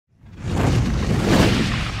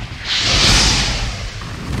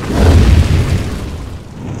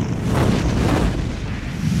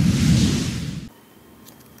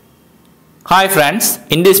Hi friends,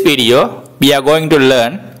 in this video we are going to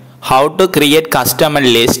learn how to create customer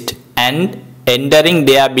list and entering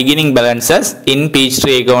their beginning balances in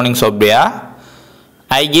Peachtree accounting software.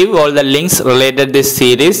 I give all the links related to this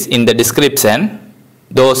series in the description.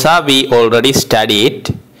 Those are we already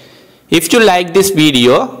studied. If you like this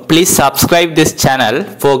video, please subscribe this channel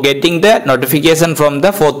for getting the notification from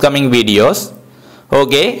the forthcoming videos.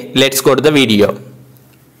 Okay, let's go to the video.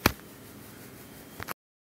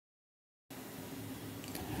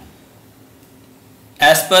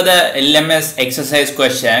 As per the LMS exercise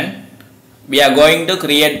question, we are going to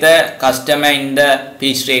create the customer in the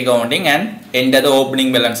Peachtree accounting and enter the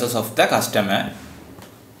opening balances of the customer.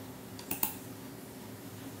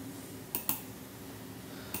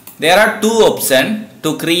 There are two options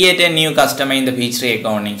to create a new customer in the Peachtree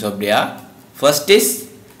accounting software. First is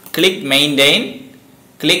click maintain,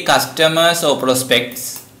 click customers or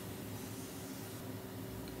prospects.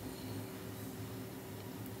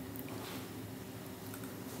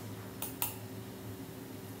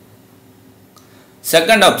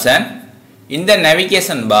 Second option, in the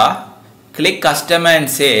navigation bar, click customer and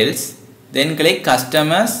sales, then click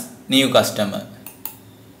customers, new customer.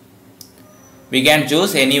 We can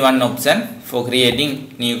choose any one option for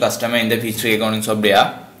creating new customer in the Peachtree accounting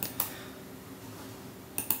software.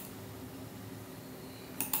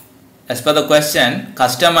 As per the question,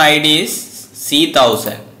 customer ID is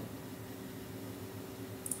C1000.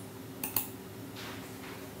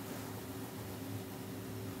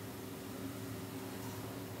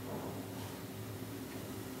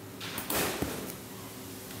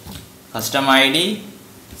 Customer ID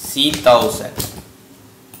C1000.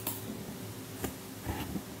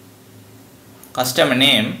 Customer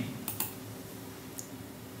name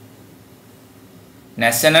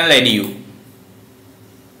National Edu.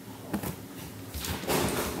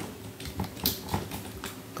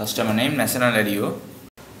 Customer name National Edu.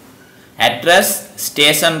 Address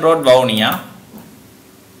Station Road, Vaunia.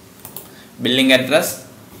 Billing address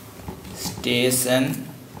Station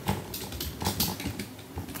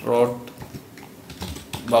Road,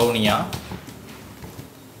 Vaunia.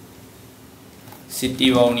 City,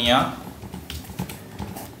 Vaunia.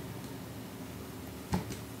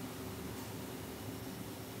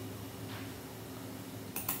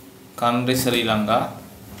 Country, Sri Lanka.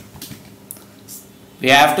 We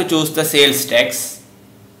have to choose the sales tax.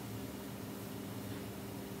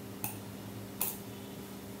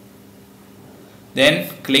 Then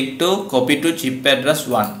click to copy to chip address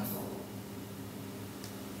 1.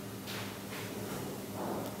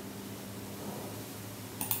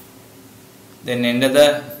 Then enter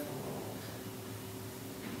the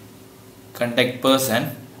contact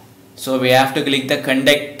person. So we have to click the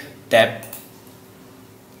contact tab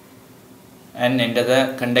and enter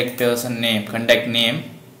the contact person name, contact name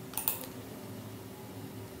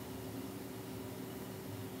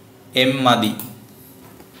M. Madi.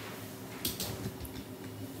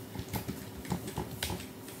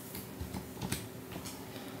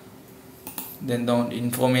 Then the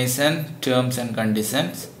information, terms and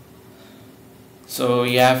conditions. So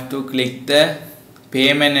you have to click the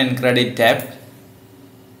payment and credit tab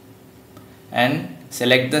and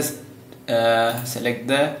select the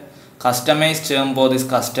customized term for this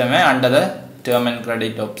customer under the term and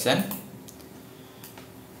credit option.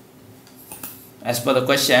 As per the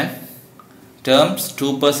question, terms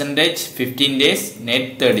 2%, 15 days,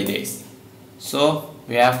 net 30 days. So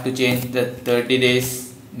we have to change the 30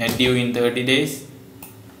 days, net due in 30 days,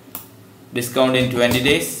 discount in 20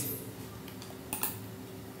 days,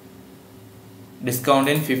 discount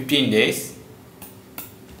in 15 days,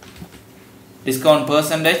 discount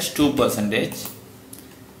percentage 2%,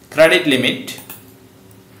 credit limit,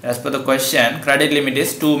 as per the question, credit limit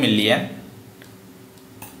is 2 million.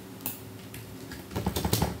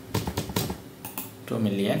 2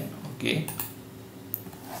 million, okay.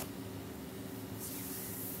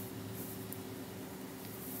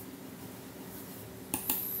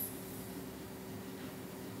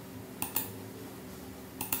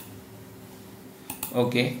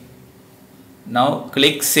 Okay, now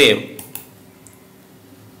click save.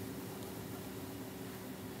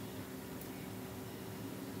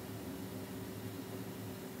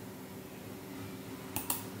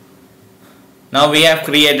 Now we have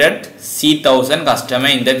created C1000 customer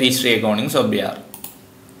in the Peachtree accounting software.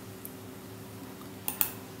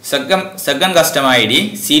 Second customer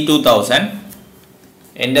ID C2000.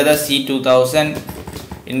 Enter the C2000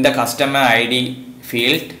 in the customer ID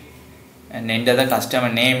field and enter the customer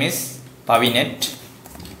name is Pavinet.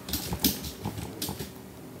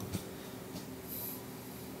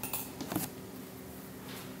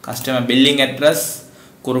 Customer billing address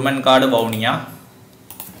Kurmankadu Vavuniya,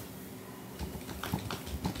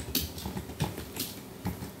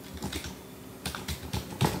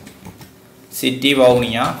 city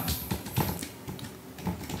Vavuniya,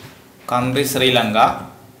 country Sri Lanka.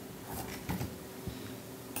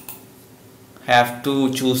 Have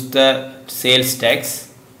to choose the sales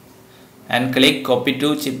tax and click copy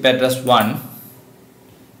to chip address 1.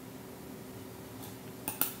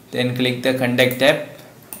 Then click the contact tab,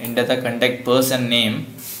 enter the contact person name,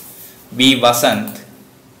 B Vasant.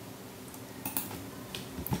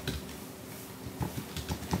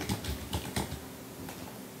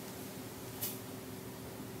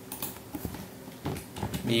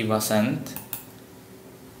 B Vasant.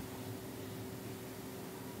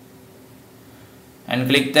 And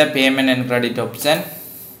click the payment and credit option.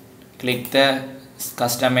 Click the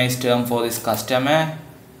customize term for this customer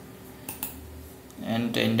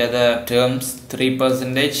and enter the terms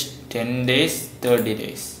 3%, 10 days, 30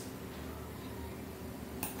 days.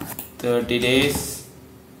 30 days,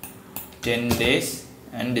 10 days,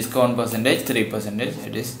 and discount percentage 3%.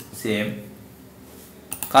 It is same.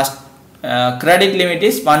 Credit limit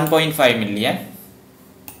is 1.5 million.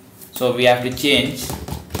 So we have to change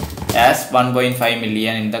as 1.5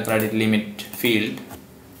 million in the credit limit field.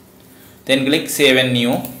 Then click save and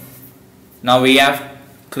new. Now we have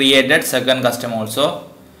created second customer also.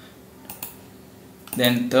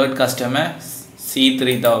 Then third customer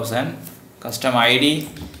C3000, customer ID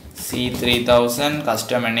C3000,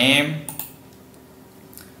 customer name,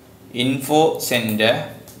 info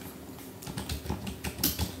sender,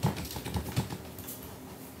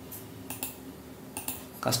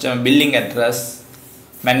 customer billing address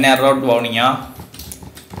Mannar Road, Vavuniya,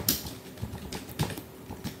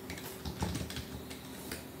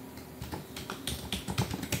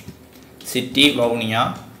 city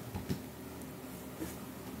Vavuniya,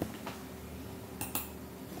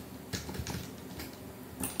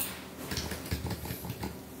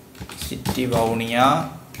 city Vavuniya,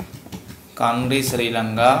 country Sri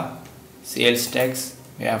Lanka, sales tax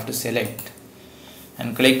we have to select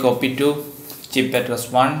and click copy to chip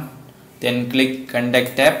address 1. Then click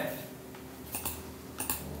contact tab,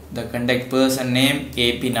 the contact person name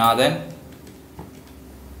AP Nathan,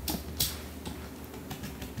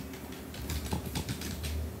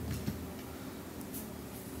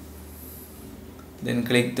 then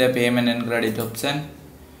click the payment and credit option,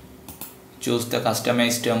 choose the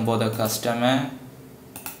customized term for the customer,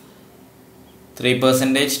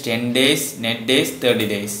 3%, 10 days, net days, 30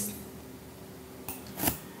 days.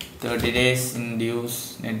 30 days in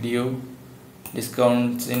dues, net due,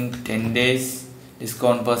 discounts in 10 days,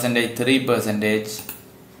 discount percentage 3%,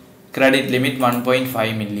 credit limit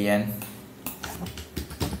 1.5 million.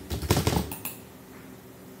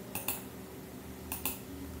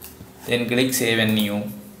 Then click save and new.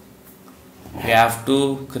 We have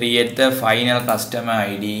to create the final customer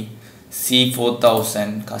ID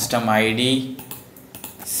C4000, customer ID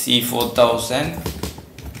C4000,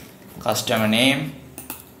 customer name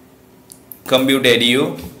Compute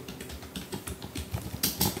Edu,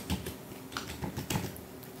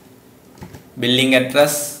 billing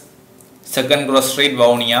address 2nd Cross Street,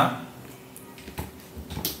 Vavuniya,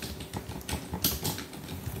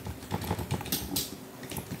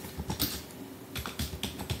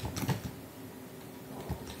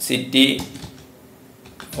 city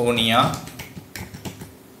Vavuniya,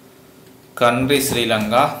 country Sri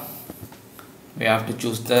Lanka. We have to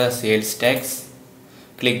choose the sales tax.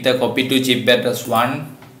 Click the copy to chip address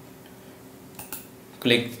 1,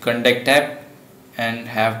 click contact tab and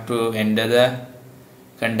have to enter the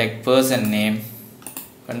contact person name.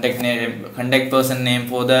 Contact person name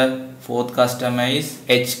for the fourth customer is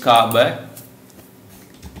H Carber.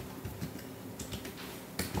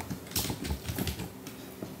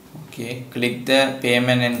 Okay, click the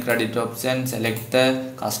payment and credit option, select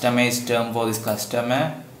the customized term for this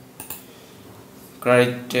customer.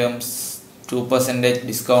 Credit terms 2%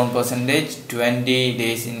 discount percentage, 20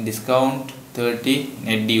 days in discount, 30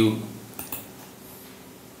 net due,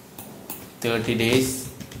 30 days,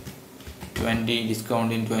 20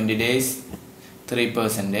 discount in 20 days,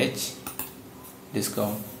 3%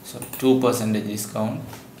 discount, so 2% discount,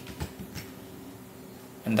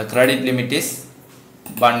 and the credit limit is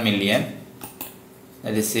 1 million.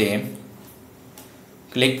 That is same.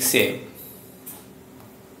 Click save.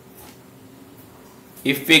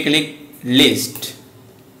 If we click list,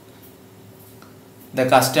 the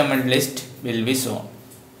customer list will be shown.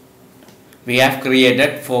 We have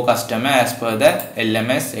created 4 customers as per the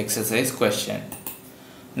LMS exercise question.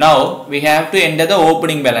 Now we have to enter the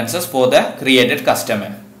opening balances for the created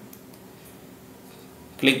customer.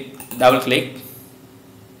 Double click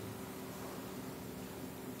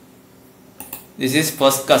This is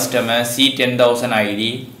first customer, C10,000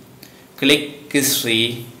 ID. Click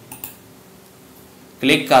history.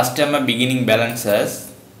 Click customer beginning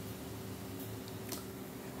balances.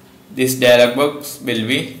 This dialog box will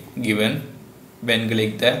be given when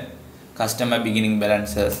click the customer beginning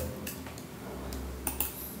balances.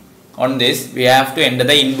 On this, we have to enter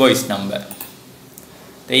the invoice number.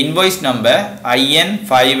 The invoice number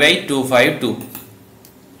IN58552.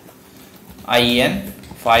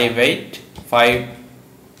 IN58552.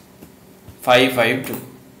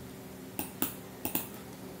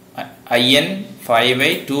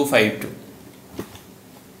 IN58252.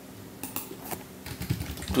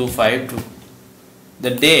 252.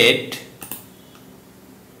 The date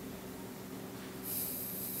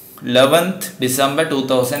 11th December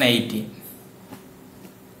 2018.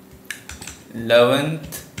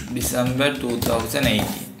 11th December 2018.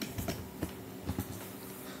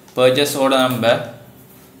 Purchase order number.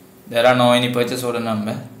 There are no any purchase order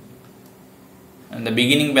number. And the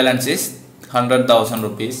beginning balance is 100,000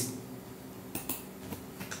 rupees.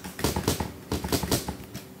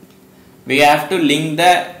 We have to link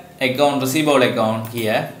the account receivable account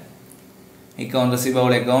here. Account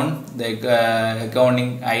receivable account, the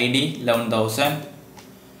accounting ID 11,000.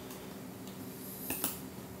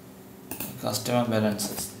 Customer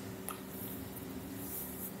balances.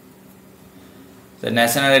 The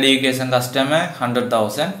national education customer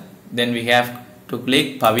 100,000. Then we have to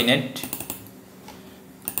click Pavinet.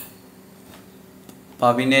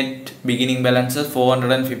 Pavinet beginning balances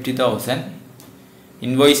 450,000.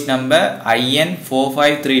 Invoice number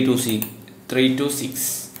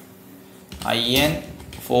IN45326.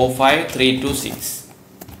 IN45326.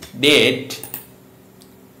 Date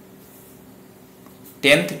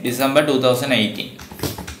 10th December 2018.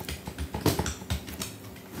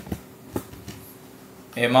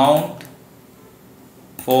 Amount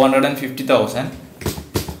 450,000.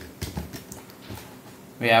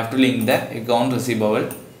 We have to link the account receivable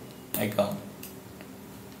account.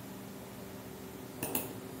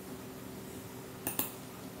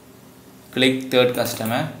 Click third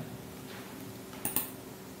customer.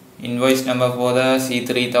 Invoice number for the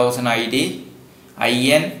C3000 ID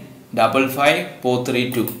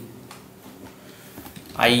IN55432.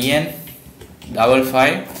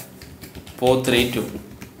 IN55432.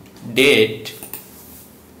 Date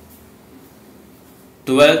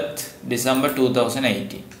 12th December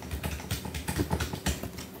 2018.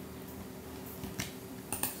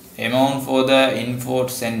 Amount for the import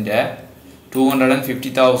sender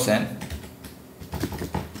 250,000.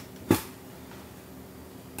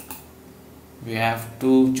 We have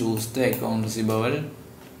to choose the account receivable.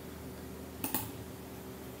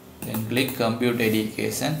 Then click computer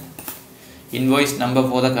education. Invoice number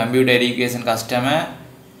for the computer education customer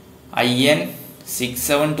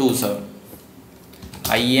IN6727.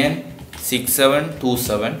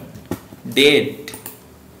 IN6727. Date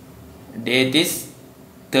is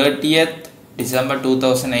 30th December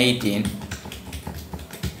 2018.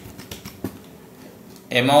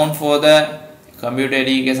 Amount for the computer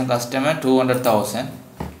education customer 200,000.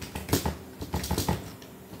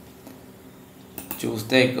 Choose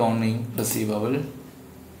the accounting receivable.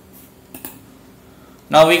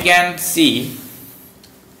 Now we can see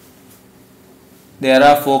there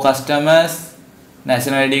are 4 customers: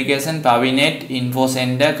 National Education, Pavinet, Info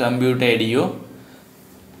Center, Computer Edu.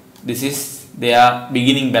 This is their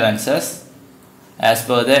beginning balances as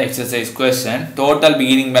per the exercise question. Total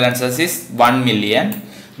beginning balances is 1 million.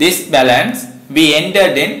 This balance we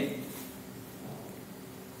entered in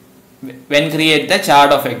when create the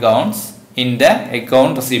chart of accounts in the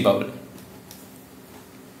account receivable.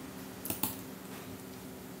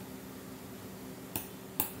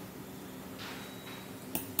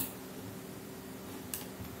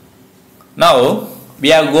 Now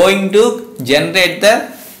we are going to generate the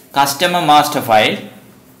customer master file.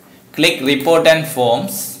 Click report and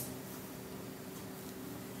forms.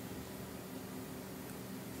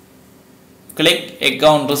 Click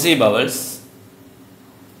account receivables.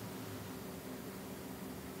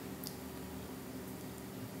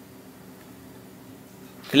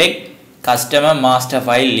 Click customer master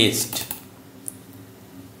file list.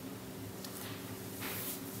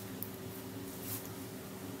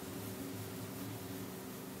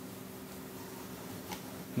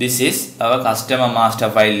 This is our customer master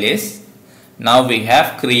file list. Now we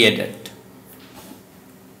have created.